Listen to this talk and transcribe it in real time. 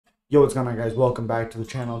Yo, what's going on, guys? Welcome back to the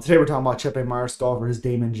channel. Today we're talking about Chepe Mariscal versus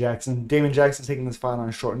Damon Jackson. Damon Jackson taking this fight on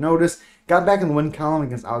short notice. Got back in the win column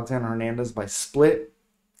against Alexander Hernandez by split.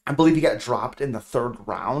 I believe he got dropped in the third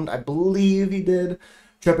round. I believe he did.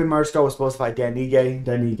 Chepe Mariscal was supposed to fight Dan Ige.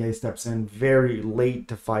 Dan Ige steps in very late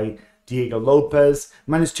to fight Diego Lopez.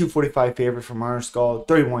 Minus 245 favorite for Mariscal,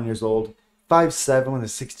 31 years old, 5'7" with a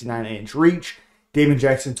 69-inch reach. Damon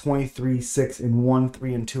Jackson, 23-6-1,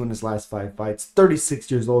 3-2 in his last 5 fights.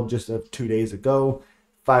 36 years old, just 2 days ago.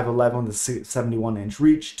 5'11" with a 71-inch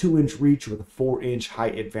reach, 2-inch reach with a 4-inch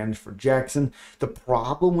height advantage for Jackson. The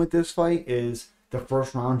problem with this fight is the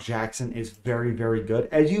first round, Jackson is very, very good.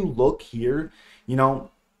 As you look here, you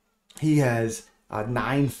know, he has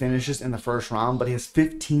 9 finishes in the first round, but he has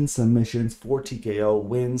 15 submissions, 4 TKO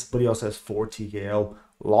wins, but he also has 4 TKO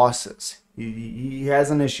losses. He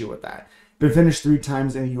has an issue with that. Been finished 3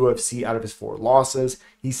 times in the UFC out of his 4 losses.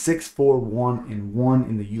 He's 6'4", 1-1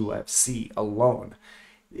 in the UFC alone.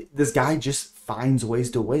 This guy just finds ways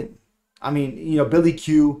to win. I mean, you know, Billy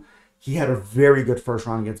Q, he had a very good first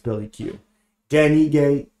round against Billy Q. Dan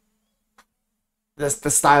Ige, that's the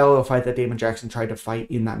style of fight that Damon Jackson tried to fight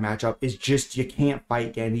in that matchup. Is just, you can't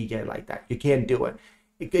fight Dan Ige like that. You can't do it.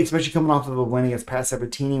 Especially coming off of a win against Pat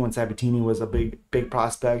Sabatini when Sabatini was a big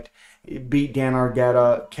prospect. He beat Dan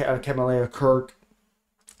Argueta, Kamalea Kirk,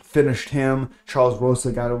 finished him. Charles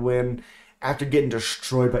Rosa got a win. After getting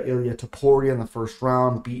destroyed by Ilya Topuria in the first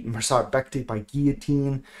round, beat Mirsad Bektic by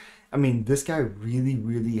guillotine. I mean, this guy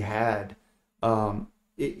really had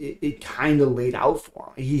it kind of laid out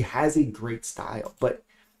for him. He has a great style. But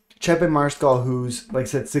Chepe Mariscal, who's, like I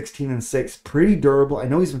said, 16-6, pretty durable. I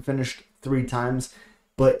know he's been finished 3 times,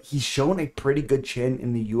 but he's shown a pretty good chin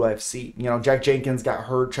in the UFC. You know, Jack Jenkins got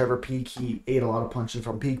hurt. Trevor Peek, he ate a lot of punches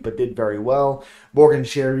from Peek, but did very well. Morgan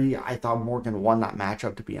Sherry, I thought Morgan won that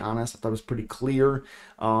matchup, to be honest. I thought it was pretty clear.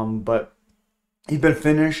 But he's been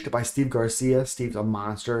finished by Steve Garcia. Steve's a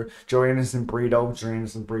monster. Joe Anderson Brito. Joe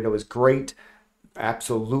Anderson Brito is great.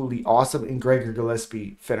 Absolutely awesome. And Gregor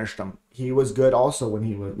Gillespie finished him. He was good also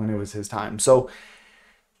when it was his time. So,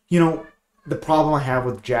 you know, the problem I have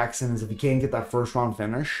with Jackson is if he can't get that first round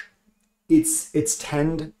finish, it's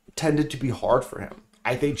tended to be hard for him.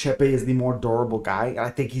 I think Chepe is the more durable guy, and I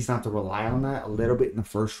think he's not to rely on that a little bit in the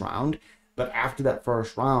first round. But after that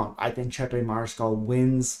first round, I think Chepe Mariscal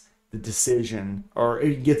wins the decision, or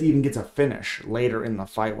even gets a finish later in the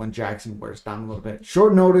fight when Jackson wears down a little bit.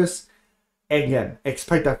 Short notice. Again,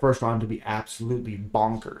 expect that first round to be absolutely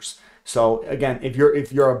bonkers. So again, if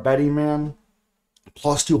you're a betting man,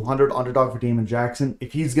 plus 200 underdog for Damon Jackson.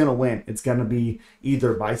 If he's going to win, it's going to be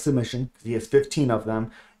either by submission, because he has 15 of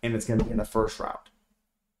them, and it's going to be in the first round.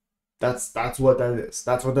 That's what that is.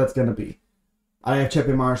 That's what that's going to be. I have Chepe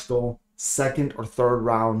Mariscal, second or third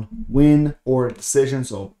round win or decision,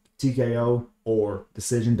 so TKO or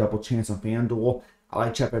decision, double chance on FanDuel. I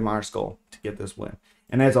like Chepe Mariscal to get this win.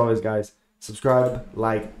 And as always, guys, subscribe,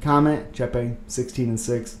 like, comment. Chepe,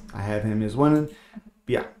 16-6. I have him as winning.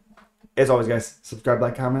 But yeah. As always, guys, subscribe,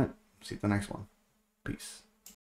 like, comment. See you at the next one. Peace.